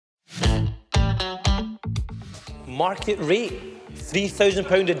Market rate,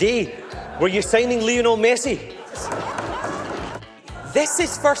 £3,000 a day. Were you signing Lionel Messi? This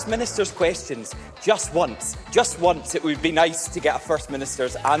is First Minister's questions. Just once it would be nice to get a First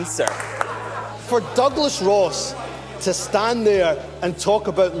Minister's answer. For Douglas Ross to stand there and talk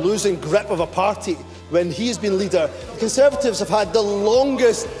about losing grip of a party when he's been leader, the Conservatives have had the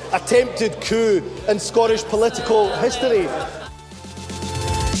longest attempted coup in Scottish political history.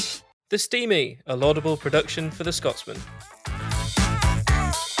 The Steamy, a laudable production for the Scotsman.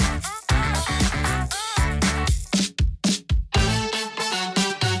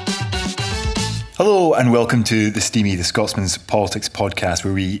 Hello and welcome to The Steamy, the Scotsman's politics podcast,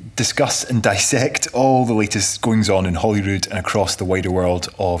 where we discuss and dissect all the latest goings-on in Holyrood and across the wider world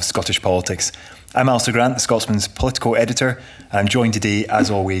of Scottish politics. I'm Alistair Grant, the Scotsman's political editor, and I'm joined today, as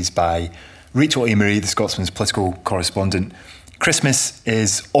always, by Rachel Amery, the Scotsman's political correspondent. Christmas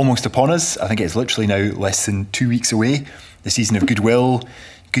is almost upon us. I think it's literally now less than 2 weeks away. The season of goodwill,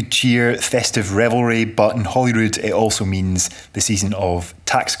 good cheer, festive revelry, but in Holyrood it also means the season of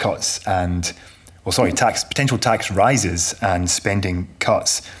tax cuts and potential tax rises and spending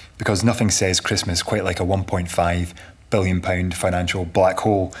cuts, because nothing says Christmas quite like a £1.5 billion financial black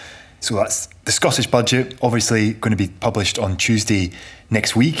hole. So that's the Scottish budget, obviously going to be published on Tuesday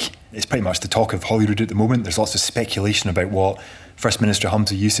next week. It's pretty much the talk of Holyrood at the moment. There's lots of speculation about what First Minister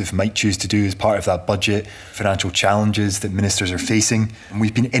Humza Yousaf might choose to do as part of that budget, financial challenges that ministers are facing. And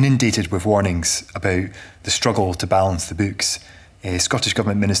we've been inundated with warnings about the struggle to balance the books. Scottish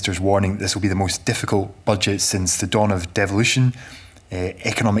Government ministers warning that this will be the most difficult budget since the dawn of devolution.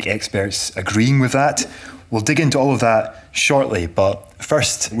 Economic experts agreeing with that. We'll dig into all of that shortly, but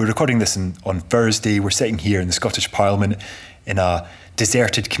first, we're recording this on Thursday. We're sitting here in the Scottish Parliament in a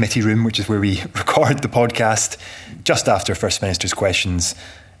deserted committee room, which is where we record the podcast, just after First Minister's questions.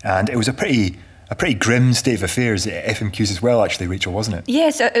 And it was a pretty grim state of affairs at FMQs as well, actually, Rachel, wasn't it?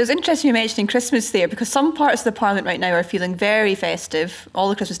 Yes, it was interesting you mentioning Christmas there, because some parts of the Parliament right now are feeling very festive. All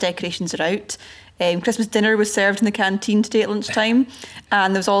the Christmas decorations are out. Christmas dinner was served in the canteen today at lunchtime,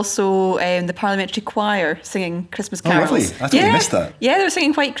 and there was also the parliamentary choir singing Christmas carols. Oh, really? I thought you missed that. Yeah, they were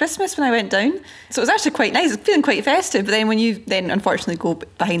singing White Christmas when I went down. So it was actually quite nice. It was feeling quite festive. But then when you unfortunately go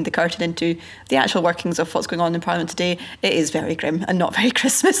behind the curtain into the actual workings of what's going on in Parliament today, it is very grim and not very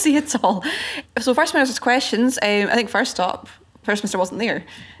Christmassy at all. So First Minister's questions, I think first up, First Minister wasn't there.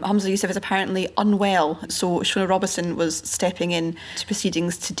 Humza Yousaf is apparently unwell, so Shona Robison was stepping in to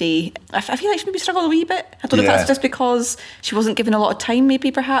proceedings today. I feel like she maybe struggled a wee bit. I don't know if that's just because she wasn't given a lot of time, maybe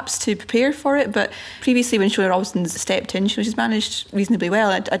perhaps, to prepare for it, but previously when Shona Robison stepped in, she's managed reasonably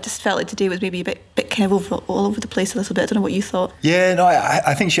well. I just felt like today was maybe a bit kind of all over the place a little bit. I don't know what you thought. Yeah, no,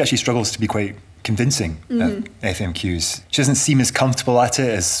 I think she actually struggles to be quite convincing at FMQs. She doesn't seem as comfortable at it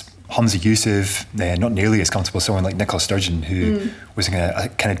as Humza Yousaf, not nearly as comfortable as someone like Nicola Sturgeon, who was in a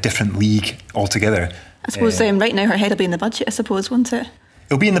kind of different league altogether. I suppose right now her head will be in the budget, I suppose, won't it?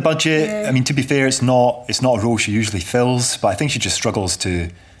 It'll be in the budget. Yeah. I mean, to be fair, it's not a role she usually fills, but I think she just struggles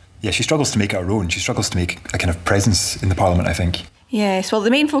to make it her own. She struggles to make a kind of presence in the Parliament, I think. Yes, well, the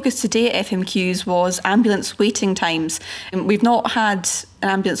main focus today at FMQs was ambulance waiting times. We've not had an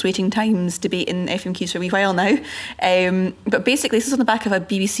ambulance waiting times debate in FMQs for a wee while now. But basically, this is on the back of a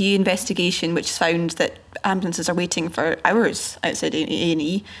BBC investigation which found that ambulances are waiting for hours outside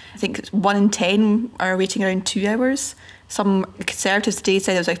A&E. I think 1 in 10 are waiting around 2 hours. Some Conservatives today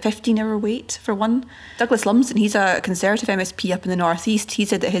said there was a 15-hour wait for one. Douglas Lumsden, he's a Conservative MSP up in the North East. He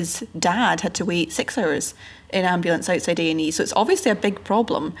said that his dad had to wait 6 hours in ambulance outside A&E. So it's obviously a big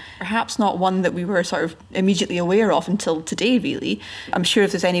problem, perhaps not one that we were sort of immediately aware of until today, really. I'm sure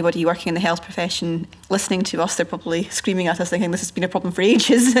if there's anybody working in the health profession listening to us, they're probably screaming at us thinking this has been a problem for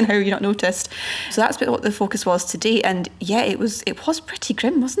ages and how have you not noticed. So that's what the focus was today. And yeah, it was pretty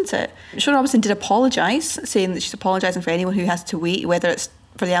grim, wasn't it? Shona Robison did apologise, saying that she's apologising for anyone who has to wait, whether it's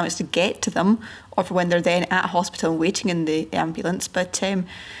for the ambulance to get to them or for when they're then at hospital and waiting in the ambulance. But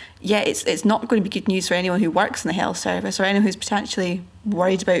it's not going to be good news for anyone who works in the health service or anyone who's potentially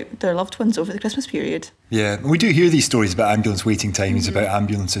worried about their loved ones over the Christmas period. Yeah, we do hear these stories about ambulance waiting times, about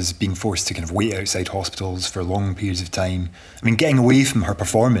ambulances being forced to kind of wait outside hospitals for long periods of time. I mean, getting away from her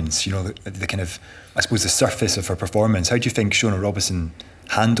performance, the kind of, I suppose, the surface of her performance. How do you think Shona Robison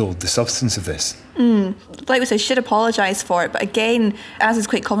handled the substance of this? Like we said, she should apologise for it. But again, as is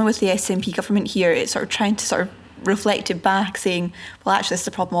quite common with the SNP government here, it's sort of trying to sort of reflect it back, saying, well, actually, this is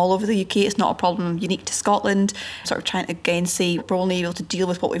a problem all over the UK. It's not a problem unique to Scotland. Sort of trying to, again, say we're only able to deal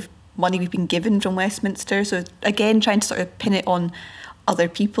with what money we've been given from Westminster. So again, trying to sort of pin it on other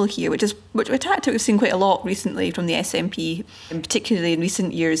people here, which a tactic we've seen quite a lot recently from the SNP, and particularly in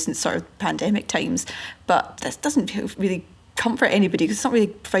recent years since sort of pandemic times. But this doesn't really comfort anybody because it's not really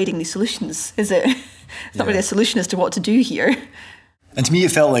providing any solutions, is it? It's not really a solution as to what to do here. And to me,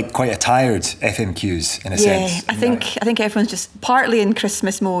 it felt like quite a tired FMQs in a sense. Yeah, I think everyone's just partly in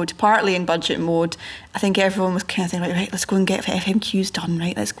Christmas mode, partly in budget mode. I think everyone was kind of thinking, right, let's go and get FMQs done,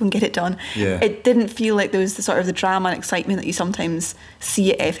 right? Let's go and get it done. Yeah. It didn't feel like there was the sort of the drama and excitement that you sometimes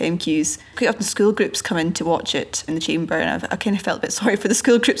see at FMQs. Quite often school groups come in to watch it in the chamber, and I kind of felt a bit sorry for the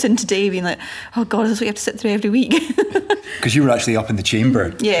school groups in today, being like, oh God, this is what you have to sit through every week. Because you were actually up in the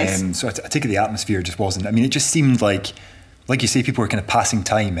chamber. Yes. So I take it the atmosphere just wasn't. I mean, it just seemed like you say, people were kind of passing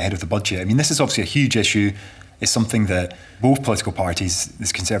time ahead of the budget. I mean, this is obviously a huge issue. It's something that both political parties, the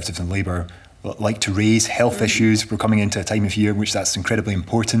Conservatives and Labour, like to raise. Health issues. We're coming into a time of year in which that's incredibly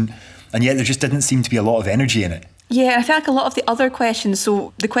important. And yet there just didn't seem to be a lot of energy in it. Yeah, I feel like a lot of the other questions,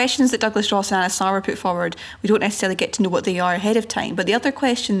 so the questions that Douglas Ross and Anna Sarwar put forward, we don't necessarily get to know what they are ahead of time, but the other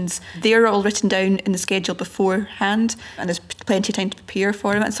questions, they're all written down in the schedule beforehand, and there's plenty of time to prepare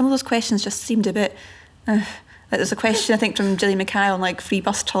for them, and some of those questions just seemed a bit... Like there's a question, I think, from Gillian Mackay on like free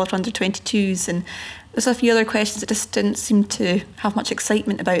bus travel for under 22s, and there's a few other questions that just didn't seem to have much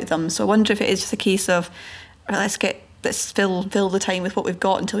excitement about them. So I wonder if it is just a case of, let's fill the time with what we've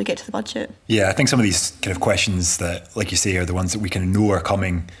got until we get to the budget. Yeah, I think some of these kind of questions that, like you say, are the ones that we kind of know are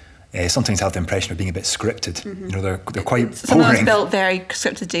coming, sometimes have the impression of being a bit scripted. Mm-hmm. You know, they're quite Some of boring. them felt very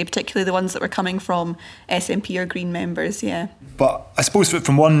scripted today, particularly the ones that were coming from SNP or Green members, yeah. But I suppose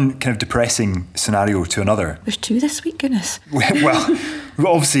from one kind of depressing scenario to another... There's two this week, goodness. Well,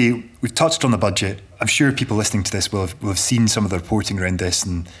 obviously, we've touched on the budget. I'm sure people listening to this will have seen some of the reporting around this,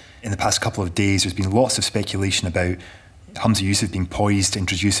 and in the past couple of days there's been lots of speculation about Humza Yousaf being poised to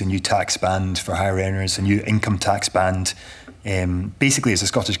introduce a new tax band for higher earners, a new income tax band. Basically, as the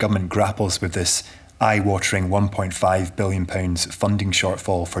Scottish Government grapples with this eye-watering £1.5 billion funding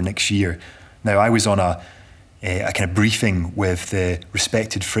shortfall for next year. Now, I was on a kind of briefing with the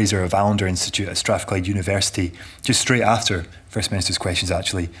respected Fraser of Allender Institute at Strathclyde University just straight after First Minister's questions,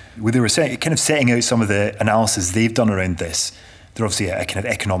 actually, where they were kind of setting out some of the analysis they've done around this. They're obviously a kind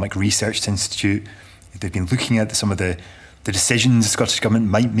of economic research institute. They've been looking at some of the decisions the Scottish Government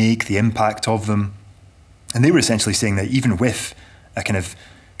might make, the impact of them. And they were essentially saying that even with a kind of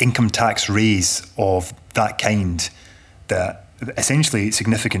income tax raise of that kind, that essentially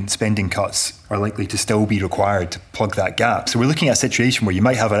significant spending cuts are likely to still be required to plug that gap. So we're looking at a situation where you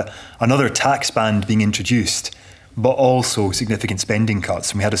might have another tax band being introduced, but also significant spending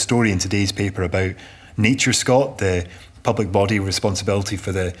cuts. And we had a story in today's paper about Nature Scot, the public body with responsibility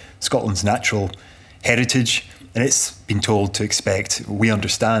for Scotland's natural heritage. And it's been told to expect, we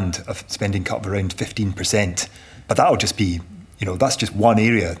understand, a spending cut of around 15%. But that'll just be, that's just one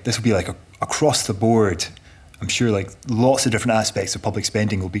area. This will be like across the board. I'm sure like lots of different aspects of public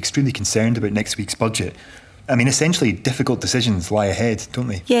spending will be extremely concerned about next week's budget. I mean, essentially, difficult decisions lie ahead, don't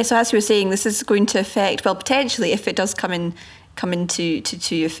they? Yeah, so as we were saying, this is going to affect, well, potentially, if it does come into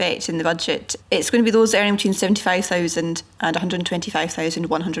effect in the budget, it's going to be those earning between 75,000 and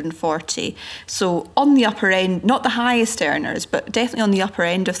 125,140. So on the upper end, not the highest earners, but definitely on the upper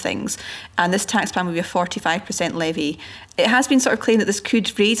end of things. And this tax plan will be a 45% levy. It has been sort of claimed that this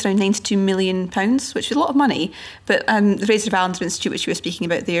could raise around £92 million, which is a lot of money. But the Fraser of Allender Institute, which you were speaking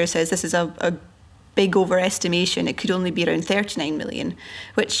about there, says this is a big overestimation. It could only be around 39 million,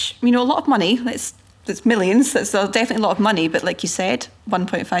 which, a lot of money. It's millions, that's definitely a lot of money, but like you said,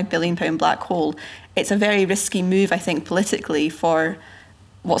 £1.5 billion black hole, it's a very risky move, I think, politically for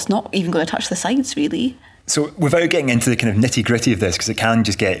what's not even going to touch the sides, really. So without getting into the kind of nitty-gritty of this, because it can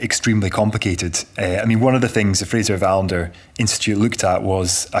just get extremely complicated, one of the things the Fraser of Allender Institute looked at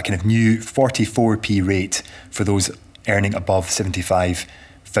was a kind of new 44p rate for those earning above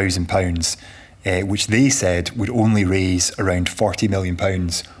 £75,000, which they said would only raise around £40 million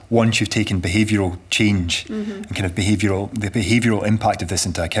once you've taken behavioural change and kind of the behavioural impact of this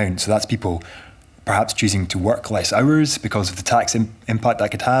into account. So that's people perhaps choosing to work less hours because of the tax impact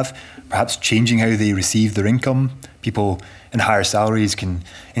that could have, perhaps changing how they receive their income. People in higher salaries can,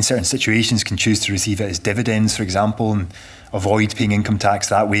 in certain situations, can choose to receive it as dividends, for example, and avoid paying income tax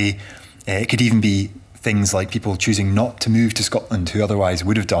that way. It could even be things like people choosing not to move to Scotland who otherwise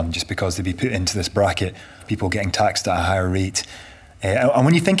would have done just because they'd be put into this bracket, people getting taxed at a higher rate. And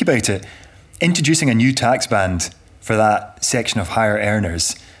when you think about it, introducing a new tax band for that section of higher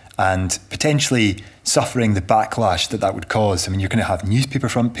earners and potentially suffering the backlash that would cause. You're going to have newspaper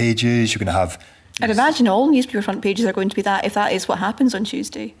front pages, you're going to have... I'd imagine all newspaper front pages are going to be that, if that is what happens on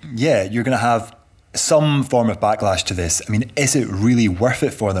Tuesday. Yeah, you're going to have some form of backlash to this. I mean, is it really worth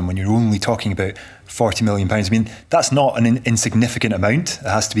it for them when you're only talking about £40 million? I mean, that's not an insignificant amount, it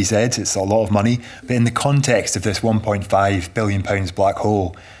has to be said. It's a lot of money. But in the context of this £1.5 billion black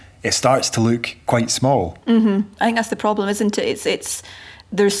hole, it starts to look quite small. I think that's the problem, isn't it? It's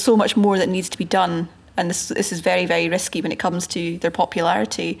there's so much more that needs to be done. And this is very, very risky when it comes to their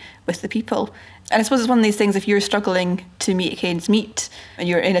popularity with the people. And I suppose it's one of these things, if you're struggling to meet ends meet and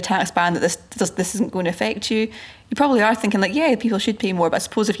you're in a tax band that this isn't going to affect you, you probably are thinking like, yeah, people should pay more. But I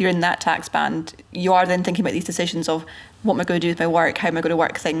suppose if you're in that tax band, you are then thinking about these decisions of what am I going to do with my work? How am I going to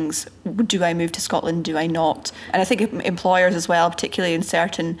work things? Do I move to Scotland? Do I not? And I think employers as well, particularly in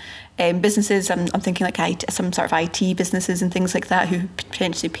certain businesses, I'm thinking like some sort of IT businesses and things like that who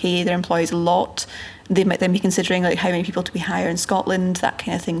potentially pay their employees a lot. They might then be considering like how many people do we hire in Scotland, that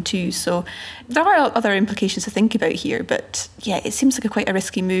kind of thing too. So there are other implications to think about here. But yeah, it seems like quite a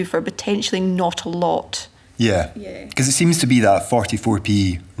risky move for potentially not a lot. Yeah, because it seems to be that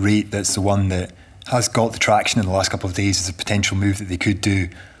 44p rate that's the one that has got the traction in the last couple of days as a potential move that they could do.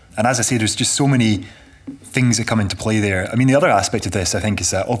 And as I say, there's just so many things that come into play there. I mean, the other aspect of this, I think, is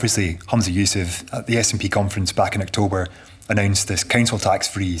that obviously Humza Yousaf at the SNP conference back in October announced this council tax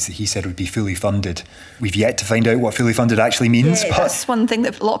freeze that he said would be fully funded. We've yet to find out what fully funded actually means. Yeah, that's one thing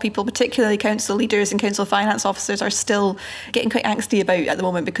that a lot of people, particularly council leaders and council finance officers, are still getting quite angsty about at the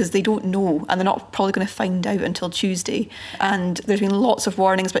moment because they don't know and they're not probably going to find out until Tuesday. And there's been lots of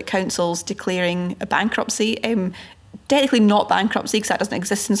warnings about councils declaring a bankruptcy. Technically not bankruptcy because that doesn't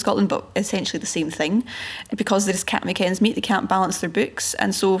exist in Scotland, but essentially the same thing. Because they just can't make ends meet, they can't balance their books.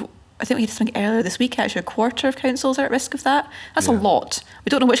 And so I think we had something earlier this week, actually, a quarter of councils are at risk of that. That's a lot.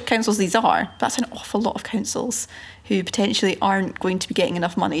 We don't know which councils these are, but that's an awful lot of councils who potentially aren't going to be getting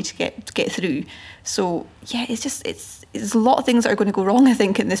enough money to get through. So, yeah, it's a lot of things that are going to go wrong, I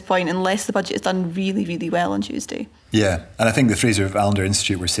think, at this point, unless the budget is done really, really well on Tuesday. Yeah, and I think the Fraser Allender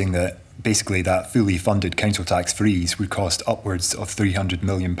Institute were saying that basically that fully funded council tax freeze would cost upwards of £300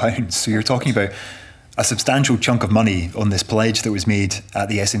 million. So you're talking about a substantial chunk of money on this pledge that was made at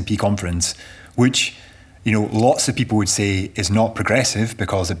the SNP conference, which, you know, lots of people would say is not progressive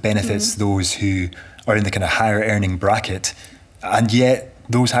because it benefits those who are in the kind of higher earning bracket. And yet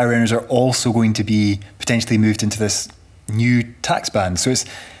those higher earners are also going to be potentially moved into this new tax band. So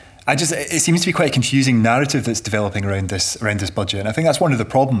it seems to be quite a confusing narrative that's developing around this budget. And I think that's one of the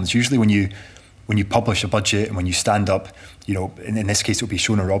problems. Usually when you publish a budget and when you stand up, you know, in this case it would be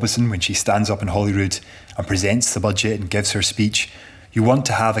Shona Robison, when she stands up in Holyrood and presents the budget and gives her speech, you want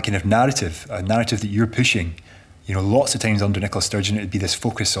to have a kind of narrative, that you're pushing. You know, lots of times under Nicola Sturgeon it would be this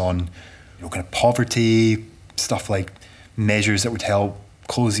focus on, you know, kind of poverty, stuff like measures that would help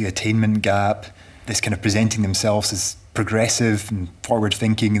close the attainment gap, this kind of presenting themselves as progressive and forward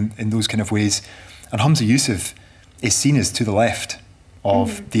thinking in those kind of ways. And Humza Yousaf is seen as to the left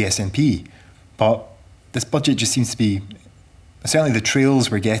of the SNP. But this budget just seems to be, certainly the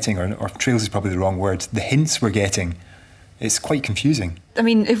trails we're getting, or trails is probably the wrong word, the hints we're getting, it's quite confusing. I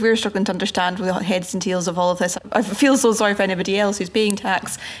mean, if we're struggling to understand the heads and tails of all of this, I feel so sorry for anybody else who's paying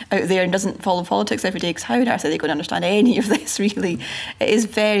tax out there and doesn't follow politics every day, because how on earth are they going to understand any of this, really? It is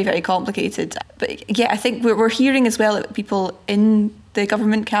very, very complicated. But yeah, I think we're hearing as well that people in the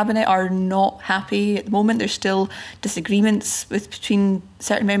government cabinet are not happy at the moment. There's still disagreements between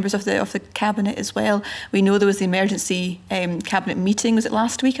certain members of the cabinet as well. We know there was the emergency cabinet meeting, was it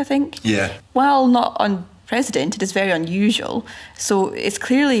last week, I think? Yeah. While not unprecedented, it's very unusual. So it's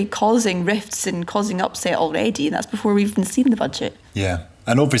clearly causing rifts and causing upset already, and that's before we've even seen the budget. Yeah,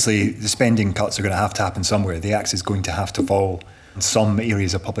 and obviously the spending cuts are going to happen somewhere. The axe is going to have to fall in some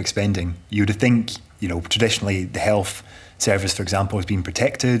areas of public spending. You would think, you know, traditionally the health service, for example, has been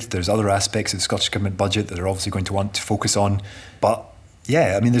protected. There's other aspects of the Scottish Government budget that they're obviously going to want to focus on. But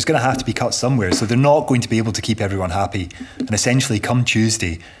yeah, I mean, there's going to have to be cuts somewhere. So they're not going to be able to keep everyone happy. And essentially, come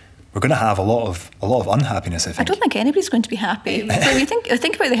Tuesday, we're going to have a lot of unhappiness, I think. I don't think anybody's going to be happy. So you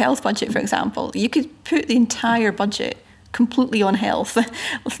think about the health budget, for example. You could put the entire budget completely on health.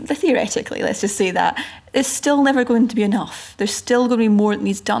 Theoretically, let's just say that. It's still never going to be enough. There's still going to be more that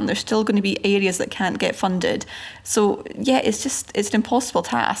needs done. There's still going to be areas that can't get funded. So yeah, it's an impossible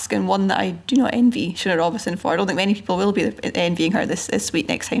task, and one that I do not envy Shona Robison for. I don't think many people will be envying her this week,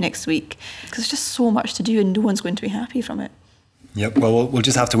 next week, because there's just so much to do and no one's going to be happy from it. Yep, well, we'll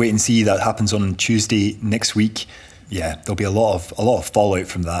just have to wait and see. That happens on Tuesday next week. Yeah, there'll be a lot of fallout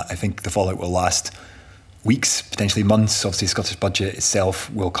from that. I think the fallout will last weeks, potentially months. Obviously, the Scottish budget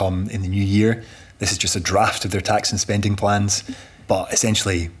itself will come in the new year. This is just a draft of their tax and spending plans. But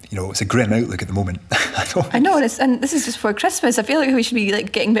essentially, it's a grim outlook at the moment. I know, and this is just for Christmas. I feel like we should be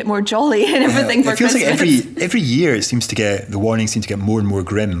getting a bit more jolly and everything for Christmas. It feels like every year the warnings seem to get more and more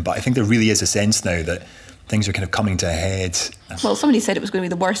grim. But I think there really is a sense now that things are kind of coming to a head. Well, somebody said it was going to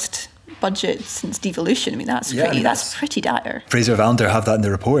be the worst budget since devolution. I mean, that's pretty dire. Fraser Valander have that in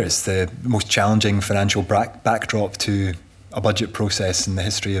the report. It's the most challenging financial backdrop to a budget process in the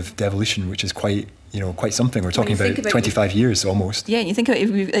history of devolution, which is quite something. We're talking about 25 years almost. Yeah, and you think about if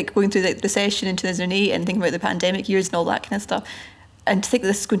we going through the recession in 2008 and think about the pandemic years and all that kind of stuff, and to think that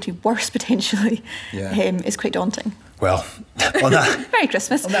this is going to be worse potentially is quite daunting. Well, on that, Merry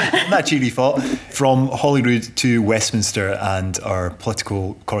Christmas. On that cheery thought, from Holyrood to Westminster, and our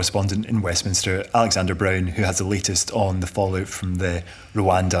political correspondent in Westminster, Alexander Brown, who has the latest on the fallout from the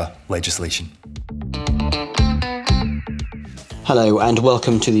Rwanda legislation. Hello and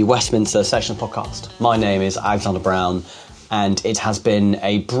welcome to the Westminster Session Podcast. My name is Alexander Brown, and it has been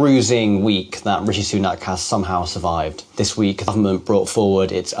a bruising week that Rishi Sunak has somehow survived. This week, the government brought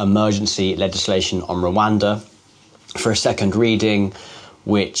forward its emergency legislation on Rwanda for a second reading,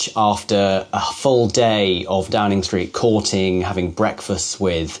 which after a full day of Downing Street courting, having breakfasts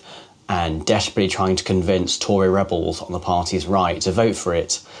with, and desperately trying to convince Tory rebels on the party's right to vote for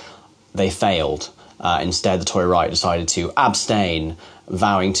it, they failed. Instead, the Tory right decided to abstain,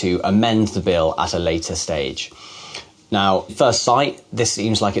 vowing to amend the bill at a later stage. Now, first sight, this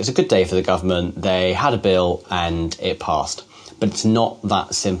seems like it's a good day for the government. They had a bill and it passed. But it's not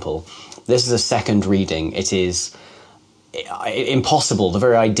that simple. This is a second reading. It is impossible. The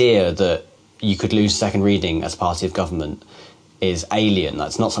very idea that you could lose second reading as a party of government is alien.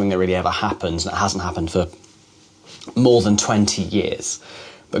 That's not something that really ever happens, and it hasn't happened for more than 20 years.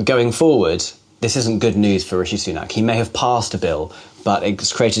 But going forward, this isn't good news for Rishi Sunak. He may have passed a bill, but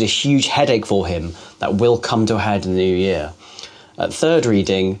it's created a huge headache for him that will come to a head in the new year. At third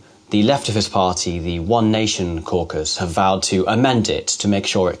reading, the left of his party, the One Nation caucus, have vowed to amend it to make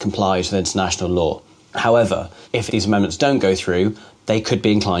sure it complies with international law. However, if these amendments don't go through, they could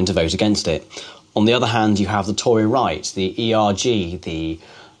be inclined to vote against it. On the other hand, you have the Tory right, the ERG, the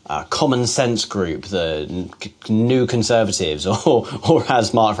Common Sense Group, the New Conservatives, or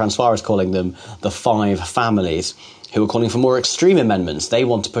as Mark Francois is calling them, the Five Families, who are calling for more extreme amendments. They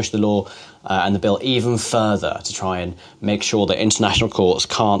want to push the law and the bill even further to try and make sure that international courts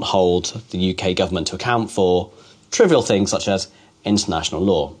can't hold the UK government to account for trivial things such as international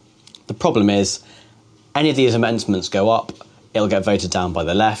law. The problem is, any of these amendments go up, it'll get voted down by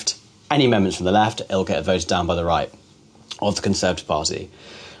the left. Any amendments from the left, it'll get voted down by the right of the Conservative Party.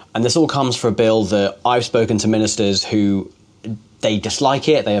 And this all comes for a bill that I've spoken to ministers who, they dislike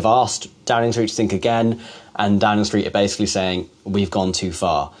it. They have asked Downing Street to think again, and Downing Street are basically saying, we've gone too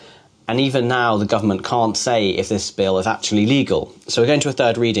far. And even now, the government can't say if this bill is actually legal. So we're going to a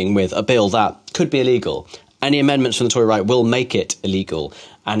third reading with a bill that could be illegal. Any amendments from the Tory right will make it illegal.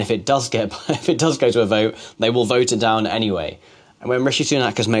 And if it does go to a vote, they will vote it down anyway. And when Rishi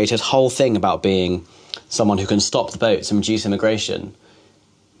Sunak has made his whole thing about being someone who can stop the boats and reduce immigration,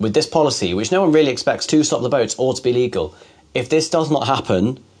 with this policy, which no one really expects to stop the boats or to be legal, if this does not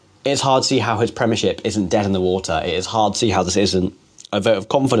happen, it's hard to see how his premiership isn't dead in the water. It is hard to see how this isn't a vote of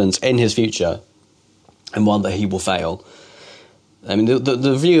confidence in his future and one that he will fail. I mean,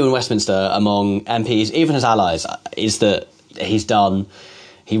 the view in Westminster among MPs, even his allies, is that he's done.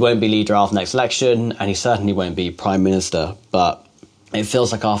 He won't be leader after the next election, and he certainly won't be Prime Minister. But it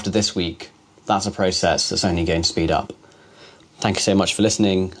feels like after this week, that's a process that's only going to speed up. Thank you so much for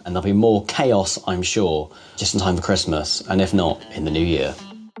listening, and there'll be more chaos, I'm sure, just in time for Christmas, and if not, in the new year.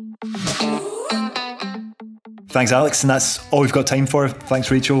 Thanks, Alex, and that's all we've got time for. Thanks,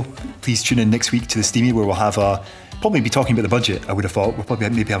 Rachel. Please tune in next week to the Steamy, where we'll have probably be talking about the budget. I would have thought we'll probably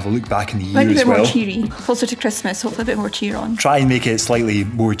maybe have a look back in the year as well. Might be a bit more cheery, closer to Christmas. Hopefully a bit more cheer on. Try and make it slightly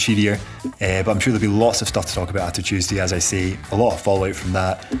more cheerier, but I'm sure there'll be lots of stuff to talk about after Tuesday. As I say, a lot of fallout from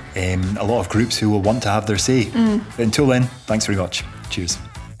that, a lot of groups who will want to have their say. But until then, thanks very much. Cheers.